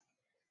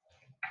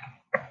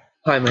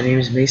Hi, my name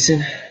is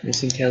Mason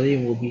Kelly,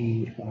 and we'll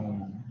be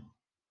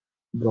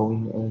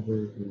going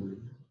over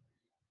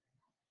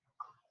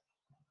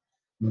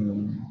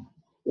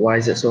why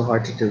is it so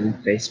hard to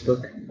delete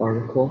Facebook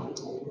article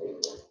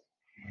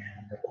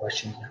and the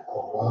questions that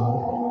go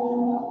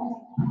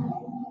along.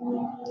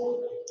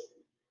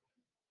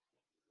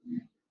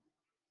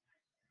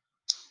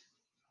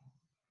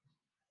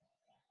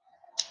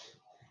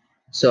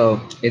 So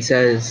it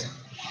says,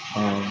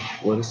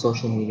 what is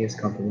social media's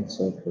company's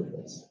sole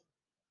purpose?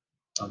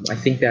 I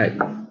think that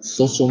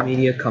social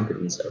media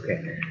companies,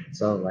 okay,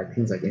 so like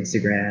things like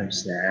Instagram,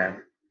 Snap,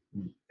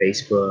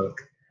 Facebook,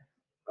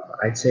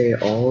 I'd say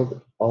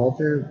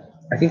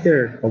I think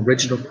their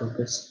original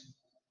purpose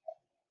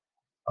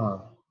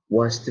um,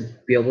 was to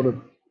be able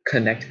to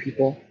connect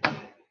people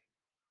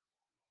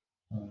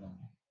um,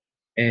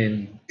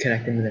 and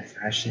connect them in a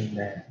fashion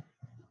that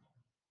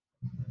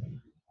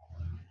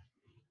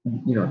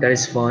that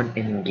is fun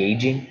and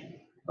engaging.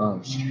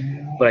 Um,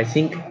 but I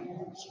think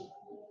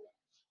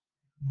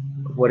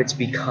what it's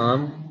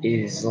become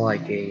is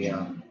like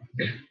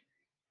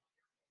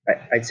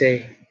I'd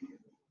say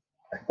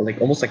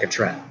like almost like a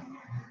trap.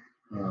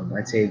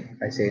 I'd say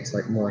it's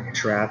like more like a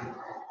trap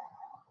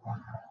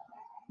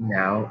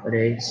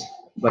nowadays.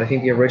 But I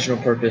think the original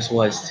purpose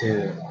was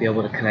to be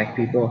able to connect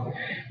people.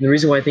 And the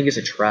reason why I think it's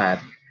a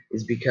trap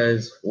is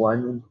because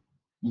one,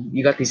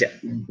 you got these,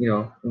 in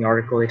the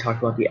article they talk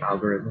about the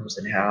algorithms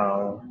and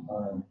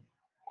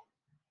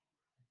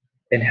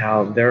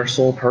how their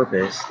sole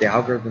purpose, the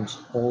algorithm's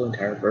whole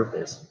entire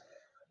purpose,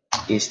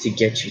 is to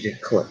get you to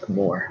click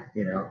more,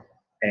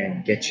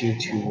 and get you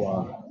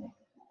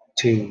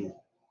to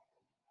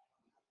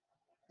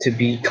to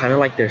be kind of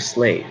like their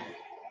slave,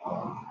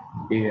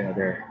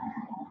 their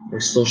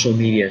social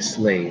media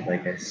slave, I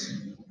guess.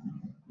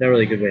 Not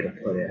really a good way to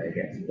put it, I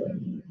guess, but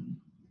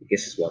I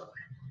guess it's one way.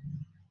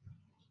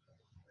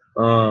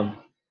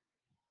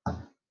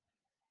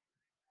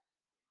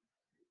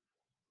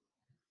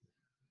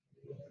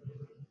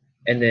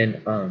 And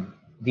then and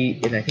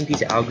I think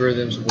these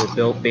algorithms were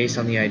built based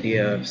on the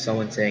idea of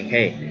someone saying,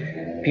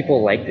 "Hey,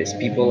 people like this.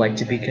 People like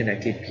to be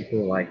connected.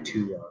 People like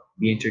to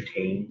be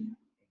entertained.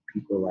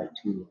 People like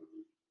to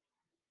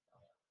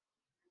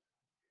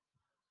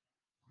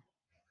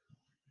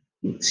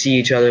see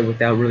each other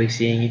without really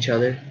seeing each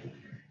other,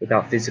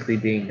 without physically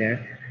being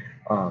there."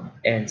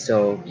 And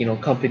so,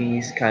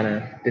 companies kind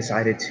of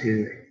decided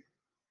to,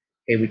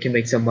 hey, we can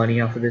make some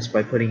money off of this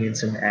by putting in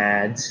some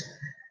ads.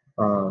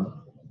 Um,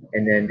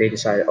 and then they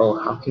decided, oh,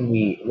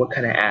 what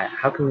kind of ad?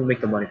 How can we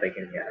make the money by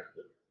getting ads?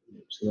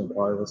 So the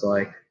part was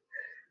like,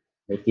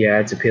 make the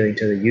ads appealing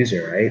to the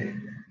user, right?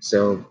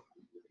 So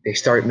they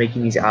start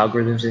making these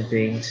algorithms and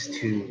things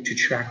to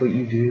track what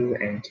you do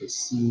and to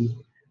see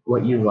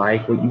what you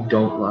like, what you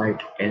don't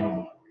like,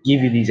 and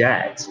give you these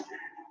ads.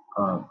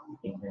 And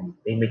then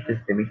they make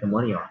the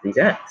money off these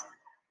ads,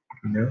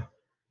 you know,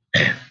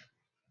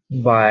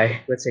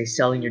 by let's say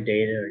selling your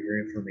data or your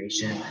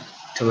information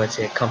to let's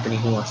say a company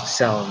who wants to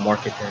sell and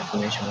market their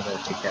information, whether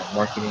they take that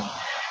marketing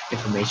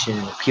information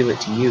and appeal it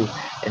to you,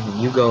 and then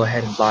you go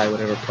ahead and buy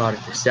whatever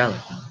product they're selling.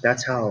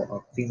 That's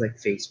how things like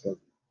Facebook,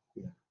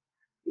 you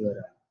know,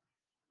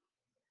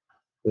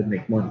 would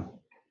make money.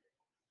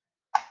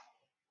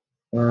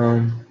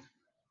 Um,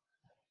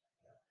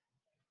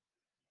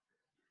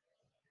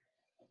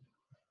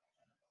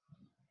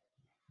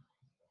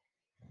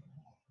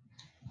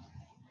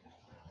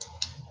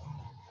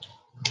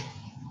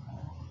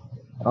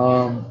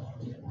 um,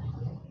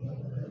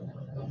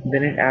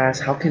 then it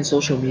asks, how can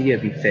social media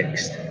be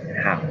fixed and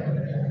how?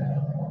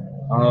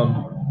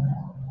 Um,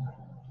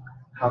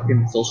 how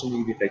can social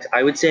media be fixed?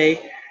 I would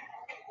say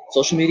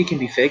social media can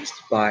be fixed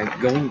by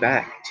going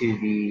back to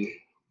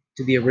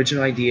the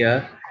original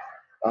idea,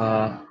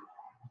 uh,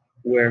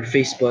 where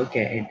Facebook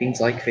and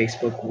things like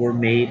Facebook were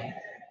made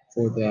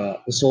for the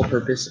sole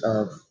purpose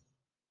of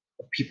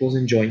people's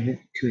enjoyment,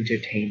 to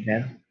entertain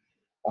them,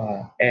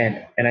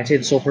 and I'd say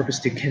the sole purpose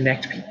to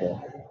connect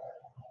people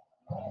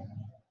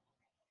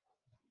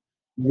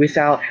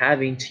without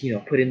having to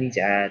put in these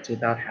ads,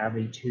 without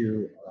having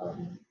to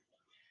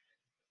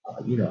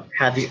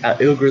have the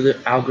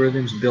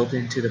algorithms built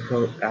into the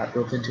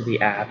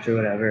apps or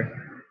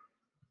whatever.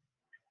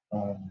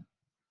 Um,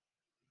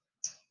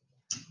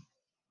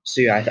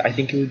 so yeah, I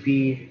think it would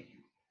be,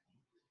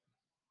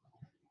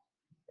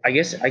 I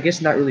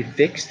guess not really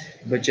fixed,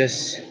 but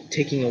just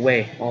taking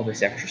away all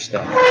this extra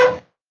stuff,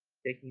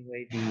 taking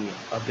away the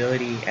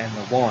ability and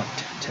the want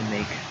to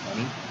make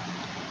money,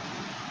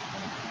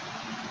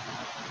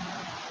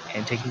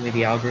 and taking away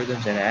the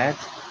algorithms and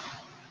ads.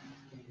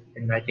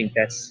 And I think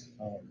that's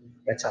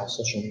how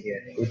social media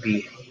would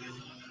be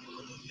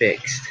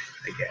fixed,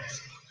 I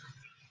guess.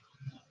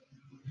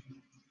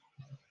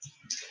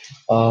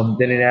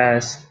 Then it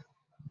asks,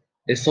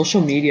 is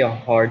social media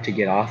hard to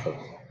get off of?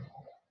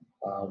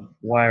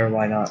 Why or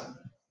why not?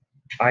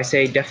 I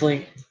say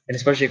definitely, and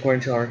especially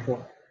according to the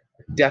article,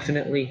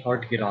 definitely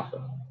hard to get off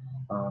of.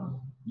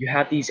 You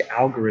have these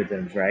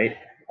algorithms, right?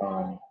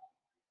 Um,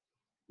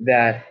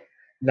 that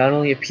not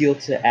only appeal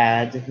to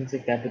ads and things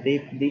like that, but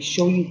they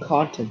show you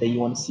content that you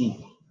want to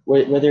see,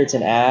 whether it's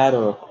an ad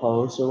or a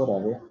post or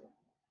whatever.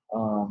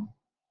 Um,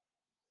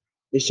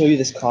 they show you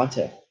this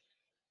content,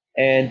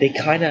 and they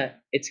kind of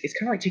it's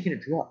kind of like taking a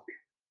drug.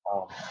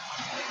 Um,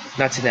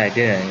 not saying that I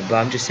did anything, but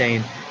I'm just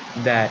saying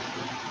that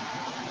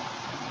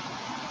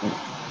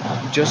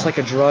just like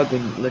a drug,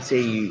 when let's say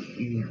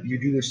you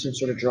do some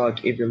sort of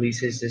drug, it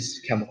releases this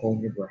chemical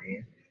in your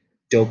brain,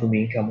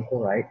 dopamine chemical,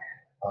 right?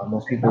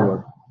 Most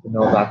people would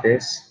know about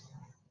this.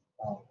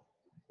 Um,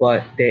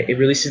 but it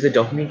releases the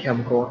dopamine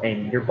chemical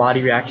and your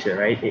body reacts to it,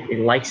 right? It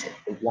likes it,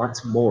 it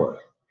wants more.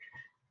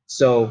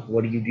 So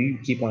what do? You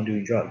keep on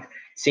doing drugs.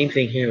 Same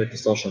thing here with the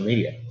social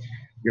media.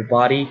 Your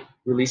body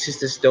releases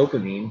this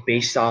dopamine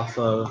based off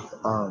of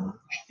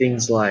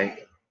things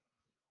like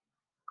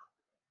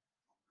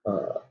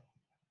uh,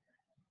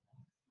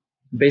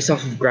 based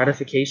off of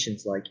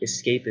gratifications like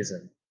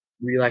escapism,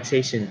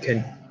 relaxation,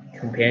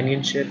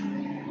 companionship.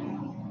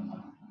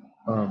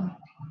 Um,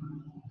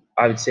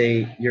 I would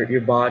say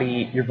your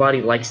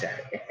body likes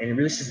that, and it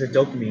releases the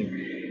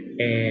dopamine.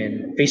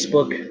 And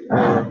Facebook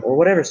or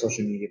whatever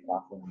social media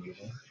platform you're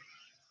using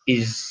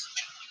is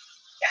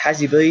has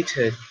the ability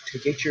to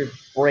get your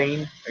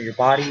brain or your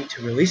body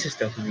to release this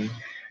dopamine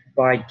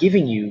by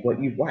giving you what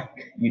you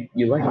like.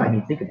 You like it when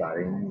you think about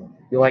it. And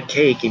you like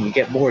cake and you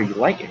get more, you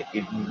like it.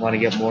 If you want to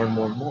get more and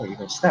more and more, you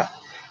don't stop.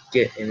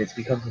 And it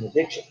becomes an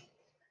addiction.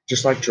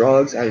 Just like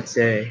drugs, I would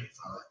say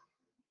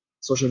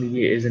social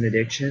media is an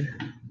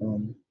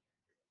addiction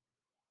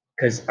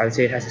because I would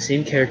say it has the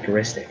same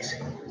characteristics.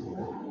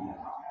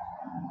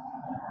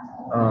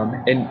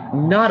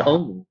 And not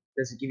only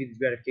does it give you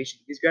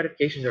these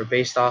gratifications are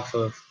based off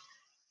of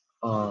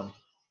um,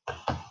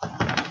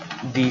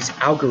 these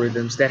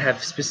algorithms that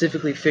have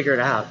specifically figured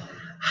out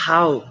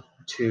how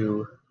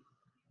to,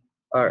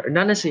 or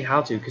not necessarily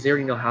how to, because they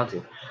already know how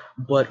to,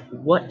 but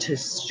what to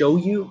show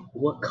you,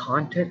 what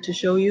content to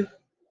show you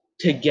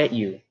to get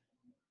you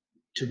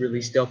to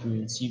release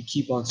dopamine. So you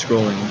keep on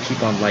scrolling, you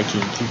keep on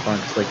liking, keep on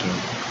clicking.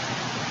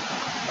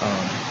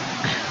 Um,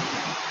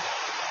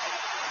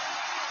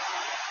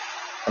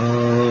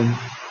 um,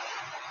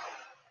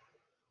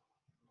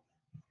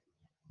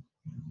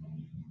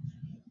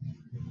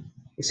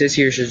 it says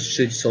here,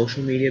 should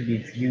social media be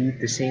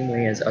viewed the same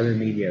way as other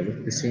media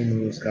with the same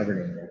rules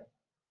governing it?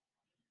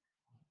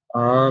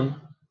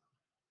 Um,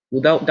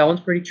 well, that one's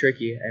pretty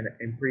tricky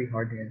and pretty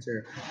hard to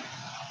answer.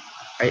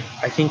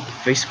 I think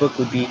Facebook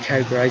would be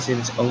categorized in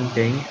its own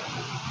thing,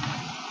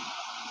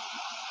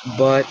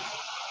 but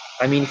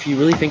I mean, if you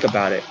really think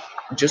about it,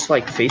 just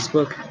like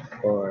Facebook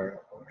or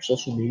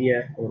social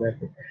media or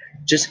whatever,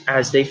 just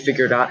as they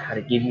figured out how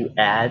to give you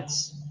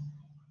ads,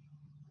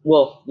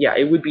 well, yeah,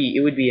 it would be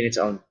in its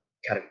own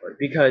category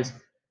because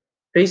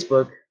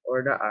Facebook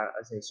or not, I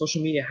say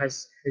social media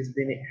has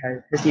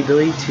the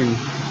ability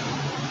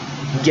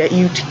to get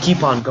you to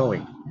keep on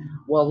going.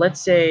 Well, let's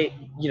say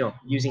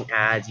using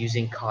ads,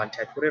 using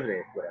content,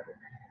 whatever.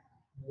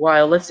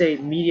 While let's say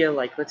media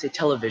like let's say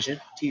television,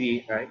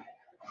 TV, right?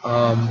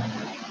 Um,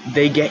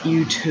 they get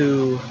you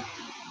to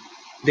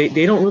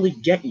they don't really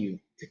get you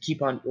to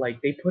keep on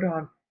like they put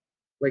on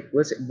like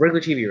let's say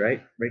regular TV,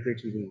 right? Regular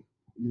TV.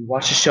 You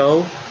watch a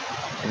show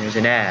and there's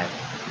an ad.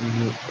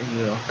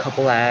 A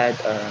couple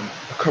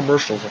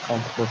commercials. I call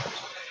them commercials.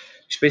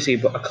 It's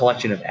basically a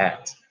collection of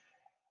ads,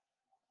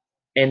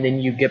 and then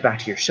you get back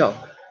to your show.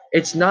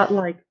 It's not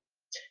like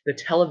the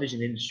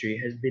television industry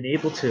has been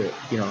able to,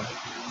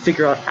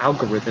 figure out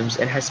algorithms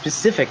and has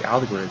specific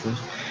algorithms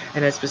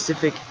and has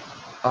specific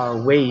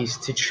ways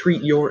to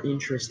treat your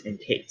interest and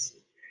taste,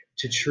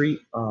 to treat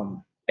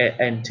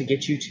and to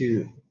get you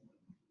to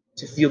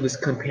feel this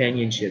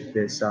companionship,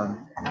 this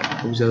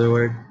what was the other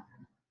word?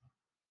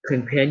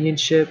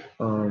 Companionship,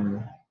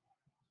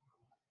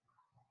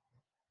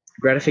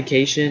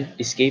 gratification,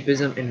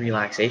 escapism, and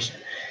relaxation.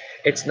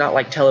 It's not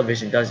like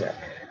television does that.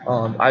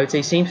 I would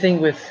say same thing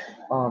with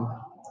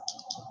um,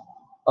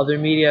 other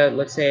media.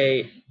 Let's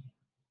say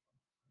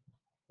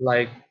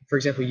like for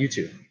example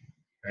YouTube,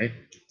 right?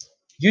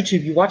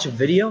 YouTube, you watch a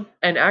video,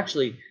 and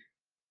actually,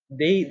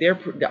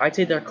 I'd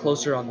say they're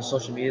closer on the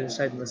social media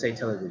side than let's say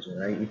television,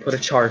 right? You put a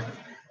chart,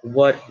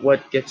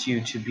 what gets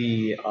you to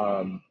be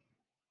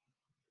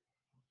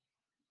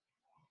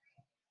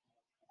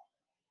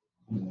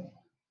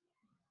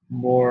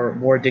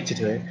more addicted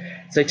to it.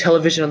 It's like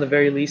television on the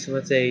very least, and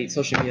let's say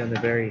social media on the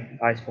very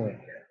highest point.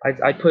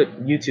 I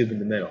put YouTube in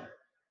the middle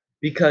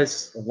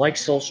because, like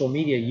social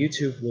media,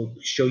 YouTube will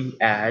show you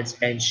ads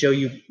and show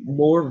you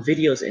more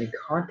videos and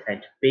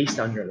content based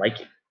on your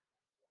liking.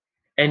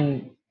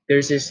 And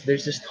there's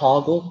this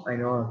toggle I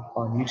know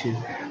on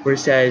YouTube where it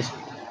says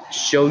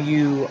show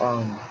you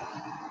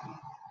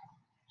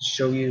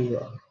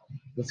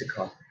what's it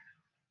called,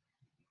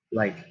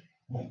 like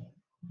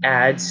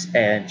ads,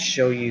 and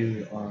show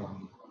you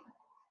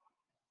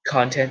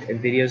content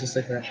and videos and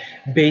stuff like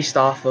that based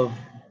off of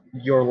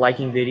your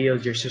liking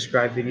videos, your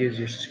subscribed videos,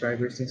 your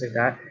subscribers, things like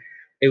that.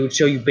 It would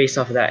show you based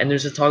off of that, and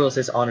there's a toggle that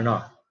says on and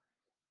off.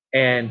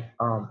 And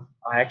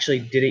I actually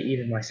did it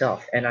even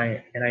myself, and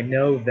I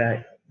know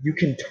that you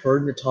can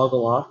turn the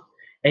toggle off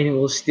and it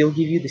will still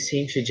give you the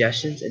same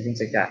suggestions and things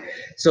like that.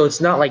 So it's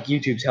not like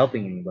YouTube's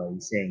helping anybody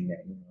saying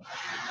that, you know.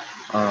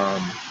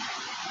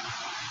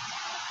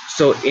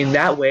 So in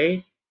that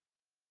way,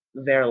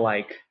 they're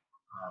like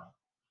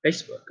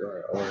Facebook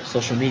or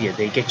social media.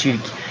 They get you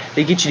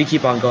to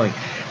keep on going.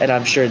 And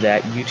I'm sure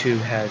that YouTube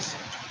has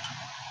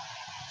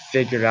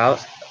figured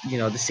out, you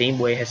know, the same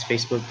way as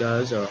Facebook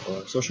does or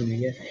social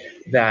media,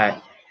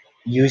 that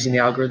using the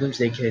algorithms,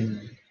 they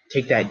can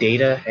take that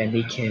data and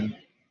they can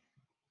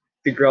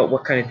figure out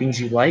what kind of things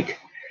you like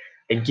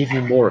and give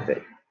you more of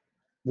it,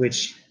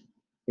 which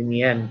in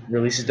the end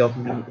releases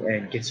dopamine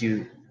and gets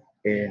you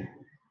and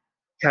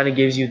kind of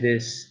gives you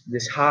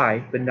this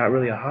high, but not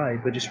really a high,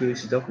 but just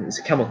releases dopamine. It's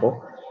a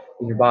chemical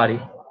in your body,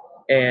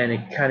 and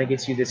it kind of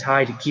gets you this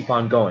high to keep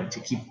on going, to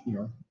keep, you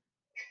know.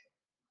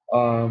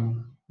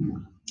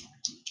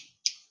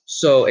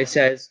 So it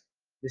says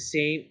the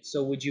same.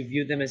 So would you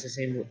view them as the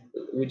same?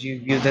 Would you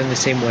view them the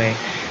same way,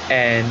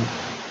 and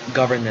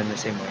govern them the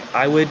same way?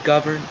 I would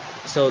govern.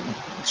 So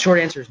short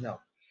answer is no,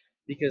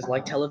 because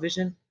like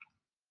television,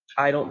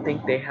 I don't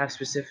think they have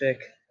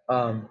specific.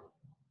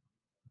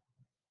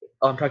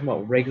 I'm talking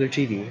about regular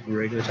TV,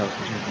 regular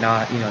television,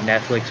 not, you know,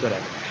 Netflix,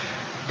 whatever.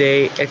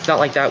 It's not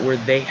like that where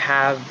they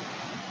have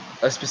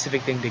a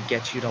specific thing to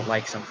get you to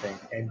like something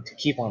and to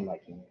keep on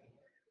liking it.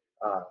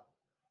 Uh,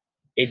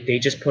 they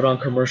just put on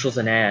commercials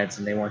and ads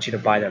and they want you to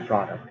buy their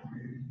product.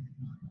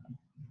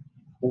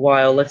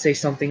 While let's say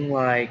something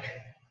like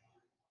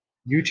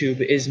YouTube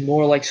is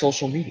more like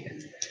social media.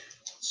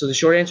 So the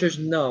short answer is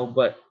no,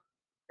 but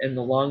in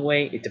the long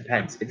way, it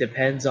depends. It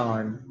depends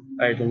on,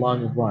 or the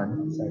long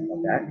run, sorry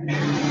about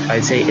that.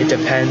 I'd say it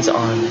depends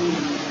on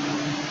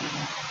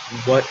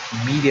what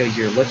media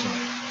you're looking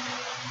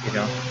at, you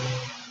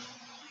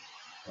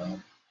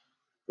know.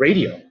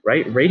 Radio,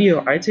 right?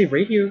 Radio, I'd say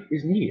radio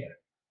is media.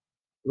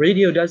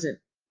 Radio doesn't,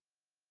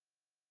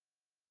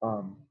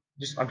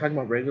 just, I'm talking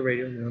about regular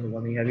radio, you know, the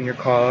one that you have in your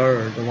car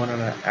or the one on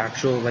an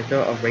actual, like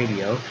a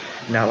radio,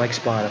 not like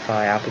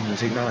Spotify, Apple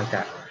Music, not like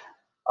that.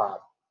 Uh,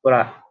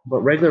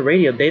 but regular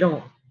radio,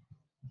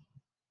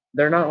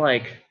 they're not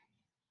like,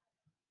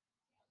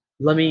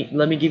 let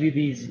me give you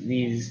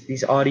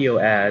these audio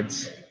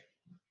ads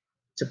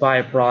to buy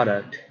a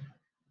product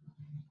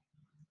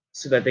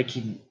so that they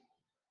can,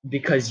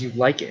 because you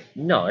like it.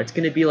 No, it's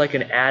going to be like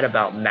an ad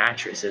about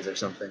mattresses or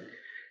something.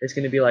 It's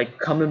going to be like,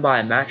 come and buy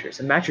a mattress.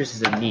 A mattress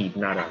is a need,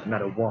 not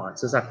a want.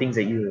 So it's not things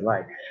that you really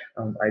like.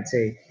 I'd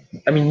say,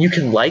 I mean, you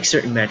can like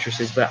certain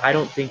mattresses, but I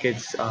don't think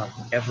it's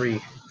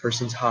every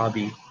person's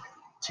hobby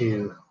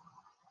to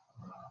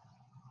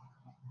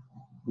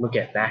look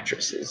at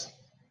mattresses.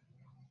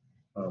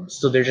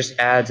 So they're just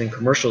ads and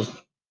commercials,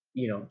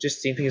 you know,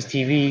 just same thing as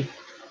TV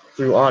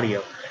through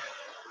audio.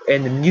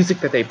 And the music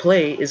that they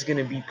play is going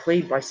to be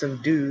played by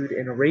some dude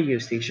in a radio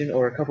station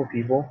or a couple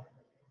people,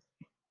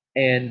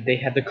 and they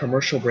have the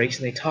commercial breaks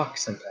and they talk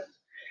sometimes.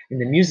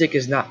 And the music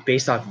is not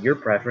based off your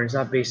preference,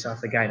 not based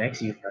off the guy next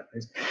to your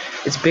preference.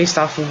 It's based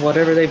off of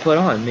whatever they put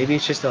on. Maybe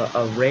it's just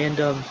a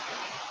random,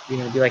 you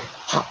know, be like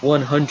Hot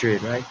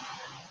 100, right?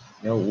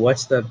 You know,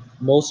 what's the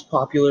most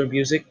popular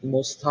music,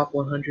 most top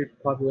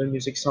 100 popular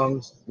music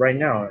songs right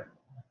now?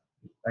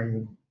 I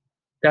mean,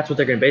 that's what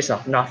they're going to base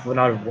off, not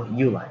of what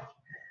you like.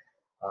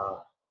 Uh,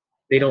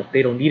 they don't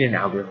need an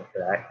algorithm for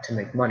that to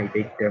make money.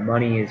 Their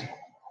money is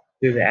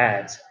through the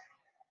ads,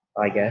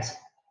 I guess.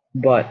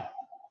 But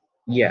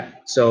yeah,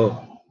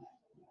 so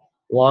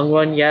long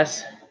run,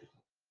 yes,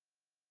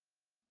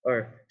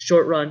 or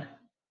short run,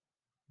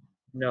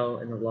 no.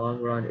 In the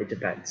long run, it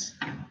depends.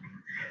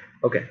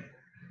 Okay,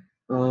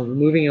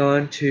 moving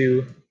on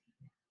to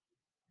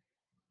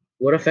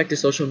what effect does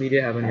social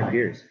media have on your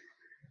peers?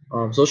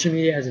 Social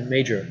media has a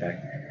major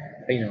effect.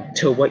 You know,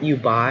 to what you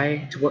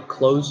buy, to what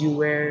clothes you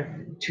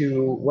wear,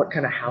 to what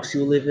kind of house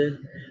you live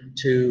in,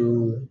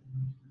 to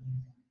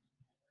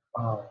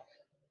uh,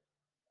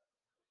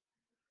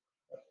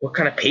 what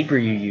kind of paper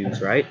you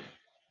use, right?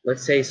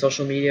 Let's say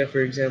social media, for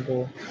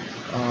example,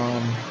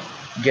 um,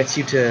 gets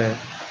you to,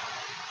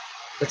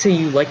 let's say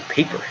you like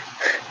paper.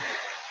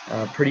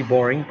 Pretty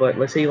boring, but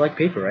let's say you like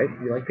paper, right?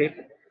 You like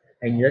paper.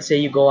 And let's say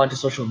you go onto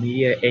social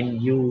media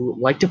and you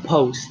like to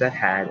post that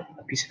had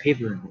a piece of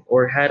paper in it,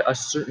 or had a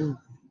certain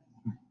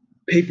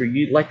paper.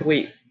 You like the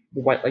way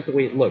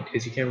it looked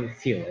because you can't really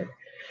feel it.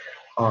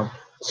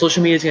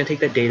 Social media is going to take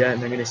that data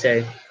and they're going to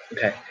say,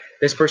 okay,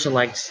 this person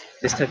likes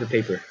this type of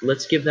paper.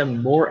 Let's give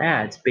them more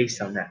ads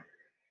based on that.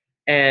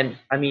 And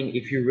I mean,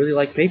 if you really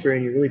like paper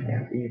and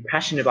you're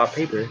passionate about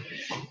paper,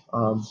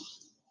 um,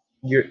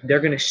 they're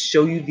going to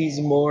show you these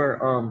more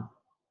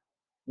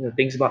you know,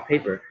 things about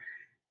paper,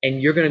 and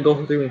you're going to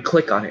go through and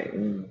click on it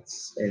and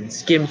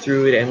skim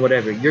through it and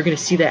whatever. You're going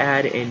to see the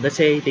ad, and let's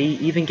say they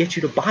even get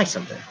you to buy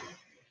something.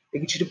 They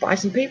get you to buy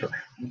some paper.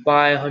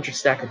 Buy 100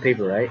 stack of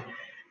paper, right?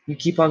 You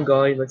keep on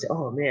going. Let's say,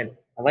 oh man,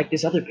 I like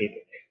this other paper.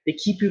 They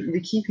keep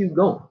you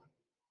going.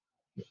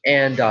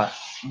 And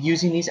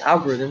using these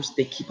algorithms,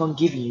 they keep on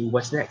giving you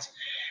what's next.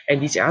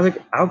 And these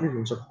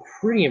algorithms are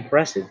pretty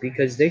impressive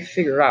because they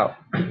figure out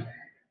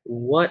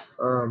what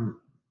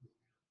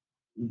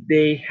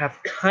they have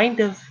kind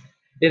of,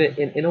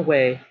 in a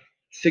way,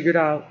 figured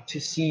out to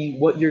see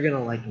what you're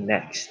gonna like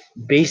next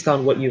based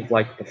on what you've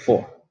liked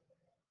before.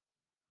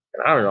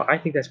 And I don't know. I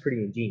think that's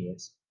pretty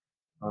ingenious.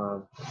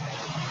 Um,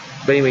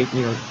 but anyway,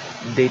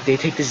 they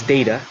take this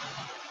data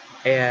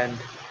and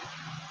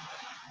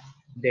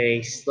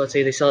let's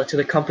say they sell it to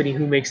the company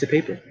who makes the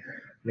paper. And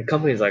the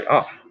company's like,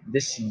 oh,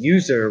 this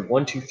user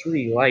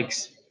 123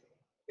 likes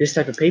this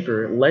type of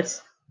paper.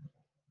 Let's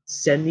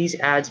send these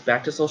ads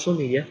back to social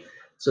media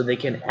so they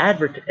can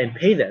advert and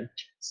pay them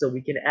so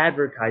we can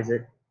advertise it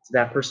to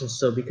that person.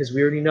 So because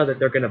we already know that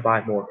they're going to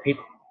buy more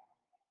paper.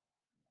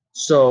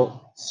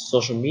 So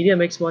social media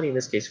makes money, in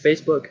this case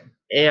Facebook,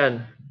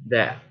 and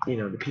that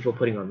the people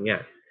putting on the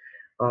ad.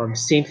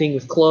 Same thing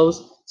with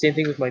clothes. Same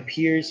thing with my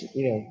peers.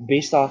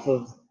 Based off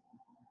of,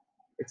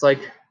 it's like,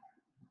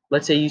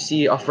 let's say you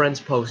see a friend's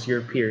post,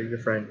 your peer, your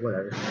friend,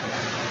 whatever,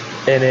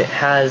 and it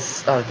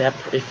has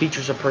it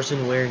features a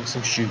person wearing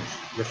some shoes,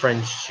 your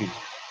friend's shoes,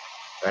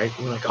 right?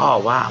 And you're like, oh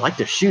wow, I like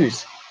their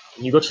shoes.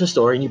 And you go to the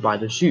store and you buy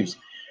those shoes.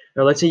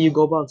 Now let's say you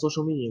go on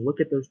social media and look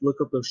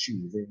up those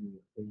shoes,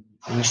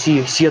 and you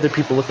see other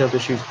people looking up their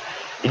shoes,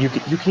 and you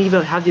can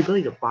even have the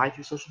ability to buy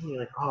through social media.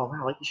 Like, oh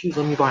wow, I like the shoes,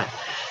 let me buy it.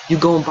 You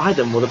go and buy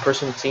them. Well, the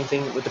person, same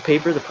thing with the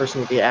paper. The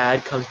person with the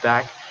ad comes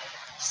back,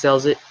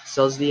 sells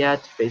the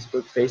ad to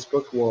Facebook.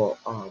 Facebook will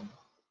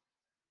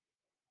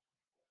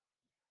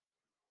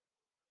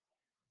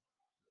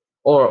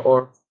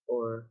or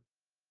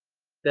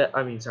that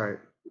I mean sorry,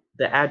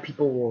 the ad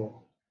people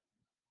will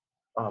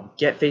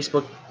get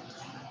Facebook,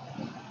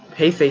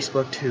 pay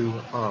Facebook to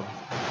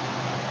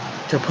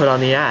put on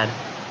the ad,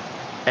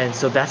 and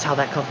so that's how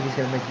that company's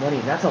going to make money,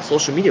 and that's how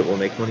social media will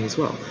make money as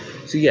well.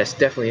 So yes,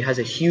 definitely it has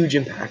a huge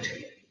impact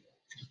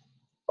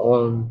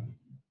on.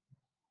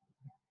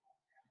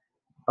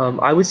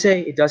 I would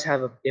say it does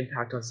have an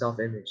impact on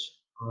self-image.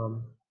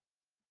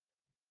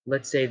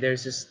 Let's say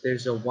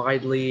there's a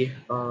widely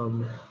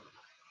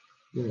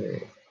you know,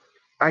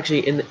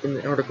 actually in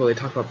the article they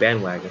talk about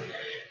bandwagon.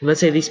 And let's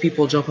say these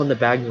people jump on the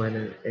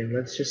bandwagon, and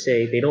let's just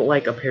say they don't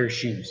like a pair of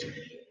shoes,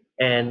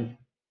 and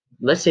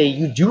let's say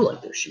you do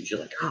like those shoes. You're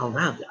like, oh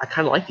wow, I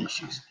kind of like these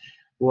shoes.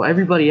 Well,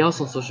 everybody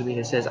else on social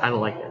media says I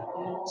don't like them.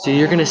 So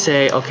you're gonna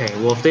say, okay,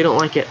 well if they don't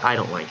like it, I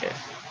don't like it,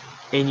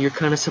 and you're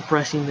kind of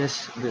suppressing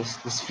this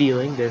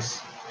feeling,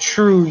 this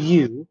true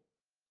you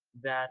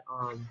that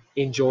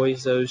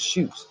enjoys those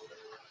shoes.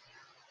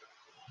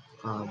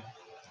 Um,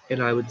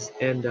 and I would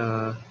and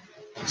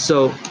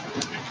so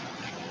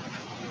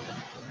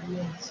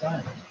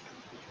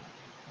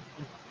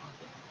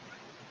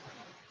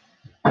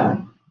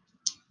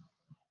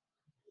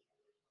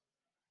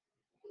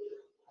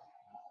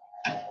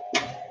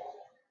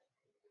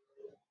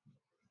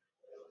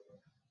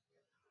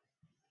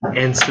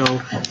and so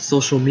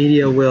social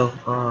media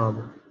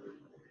um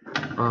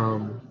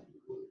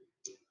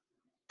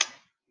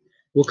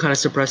will kind of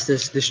suppress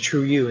this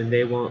true you, and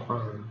they won't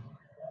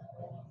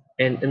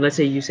and let's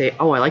say you say,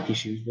 oh, I like these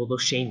shoes, well they'll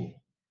shame you,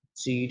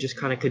 so you just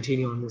kind of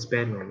continue on this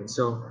bandwagon.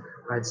 So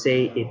I'd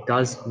say it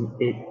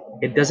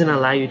doesn't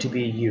allow you to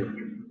be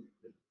you.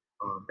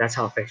 That's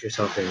how it affects your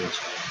self-image.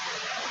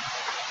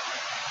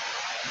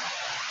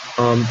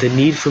 The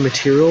need for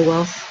material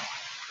wealth,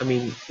 I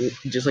mean,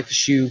 just like the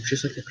shoe,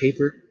 just like the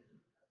paper,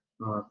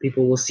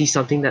 people will see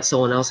something that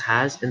someone else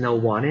has and they'll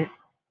want it.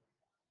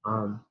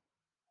 um,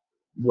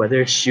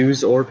 Whether it's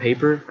shoes or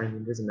paper, I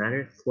mean, it doesn't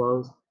matter,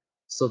 clothes,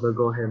 so they'll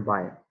go ahead and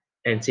buy it.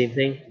 And same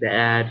thing, the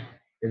ad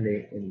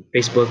in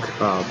Facebook,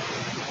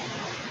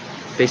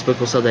 Facebook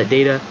will sell that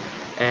data,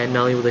 and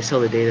not only will they sell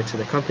the data to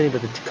the company,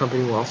 but the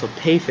company will also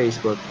pay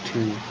Facebook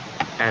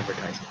to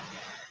advertise it.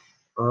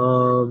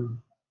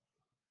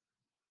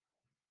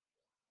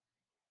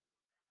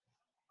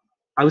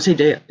 I would say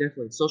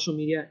definitely social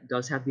media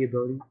does have the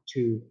ability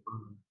to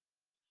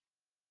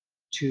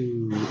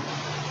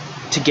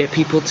to get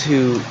people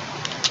to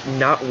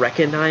not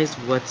recognize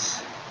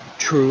what's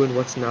true and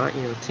what's not.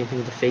 Same thing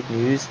with the fake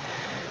news.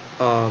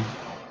 Um,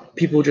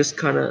 People just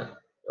kind of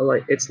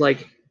like, it's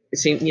like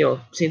same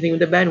thing with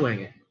the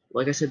bandwagon.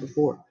 Like I said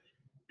before,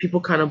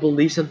 people kind of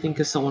believe something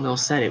because someone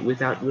else said it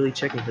without really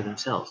checking for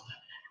themselves,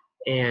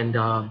 and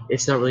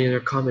it's not really in their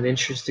common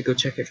interest to go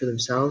check it for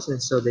themselves,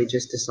 and so they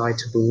just decide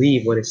to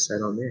believe what is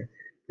said on there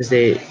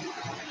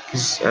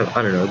because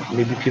I don't know,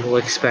 maybe people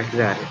expect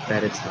that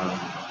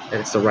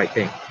it's the right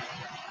thing.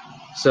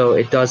 So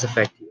it does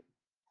affect you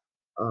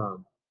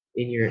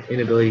in your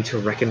inability to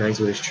recognize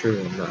what is true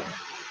and not.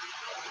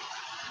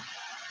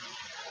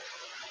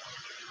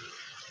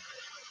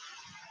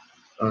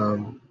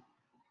 Um,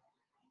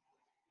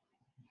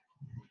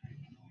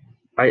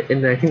 I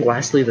think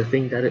lastly,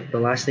 the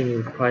last thing it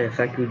would probably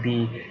affect would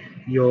be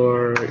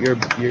your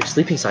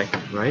sleeping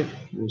cycle, right?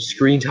 Your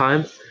screen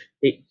time.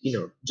 It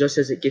just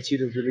as it gets you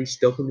to release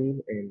dopamine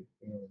and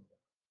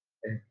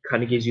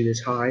kind of gives you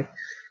this high,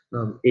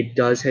 it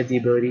does have the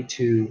ability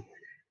to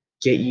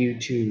get you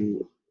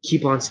to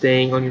keep on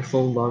staying on your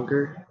phone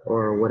longer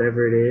or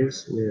whatever it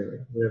is,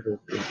 whatever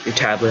your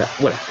tablet,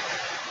 whatever.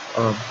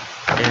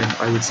 And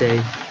I would say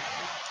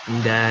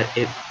that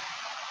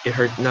it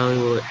hurt. Not only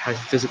will it have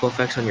physical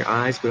effects on your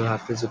eyes, but it'll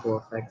have physical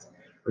effects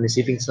on the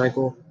sleeping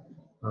cycle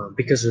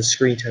because of the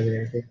screen time and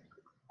everything.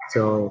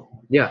 So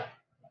yeah,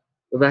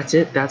 well that's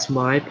it. That's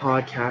my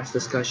podcast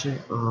discussion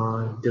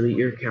on delete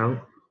your account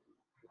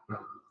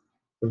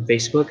from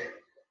Facebook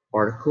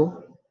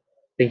article.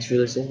 Thanks for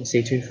listening.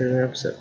 Stay tuned for another episode.